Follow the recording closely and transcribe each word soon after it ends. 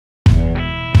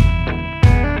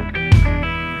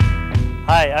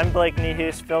Hi, I'm Blake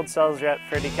Niehues, Field Sales Rep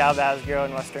for DEKALB Asgrow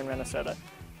in Western Minnesota.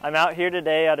 I'm out here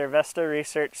today at our Vesta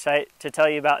research site to tell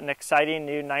you about an exciting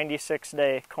new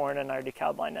 96-day corn in our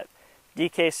DEKALB lineup,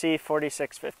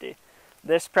 DKC46-50.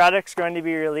 This product's going to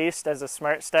be released as a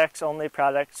Smart Stacks only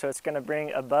product, so it's going to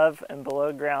bring above and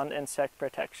below ground insect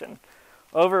protection.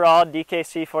 Overall,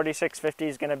 DKC46-50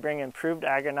 is going to bring improved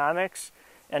agronomics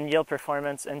and yield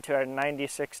performance into our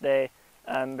 96-day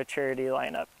maturity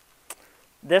lineup.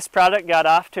 This product got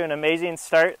off to an amazing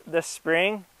start this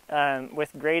spring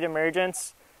with great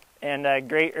emergence and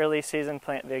great early season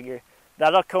plant vigor.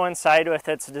 That'll coincide with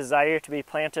its desire to be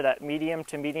planted at medium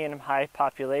to medium-high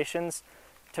populations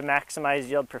to maximize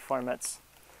yield performance.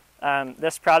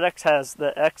 This product has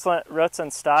the excellent roots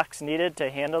and stalks needed to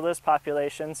handle those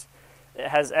populations. It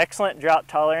has excellent drought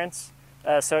tolerance,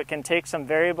 so it can take some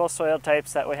variable soil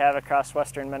types that we have across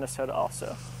western Minnesota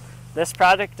also. This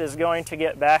product is going to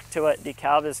get back to what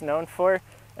DEKALB is known for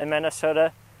in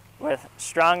Minnesota, with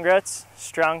strong roots,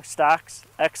 strong stalks,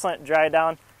 excellent dry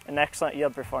down, and excellent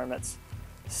yield performance.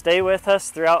 Stay with us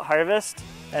throughout harvest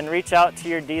and reach out to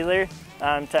your dealer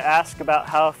to ask about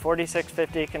how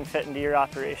 4650 can fit into your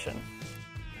operation.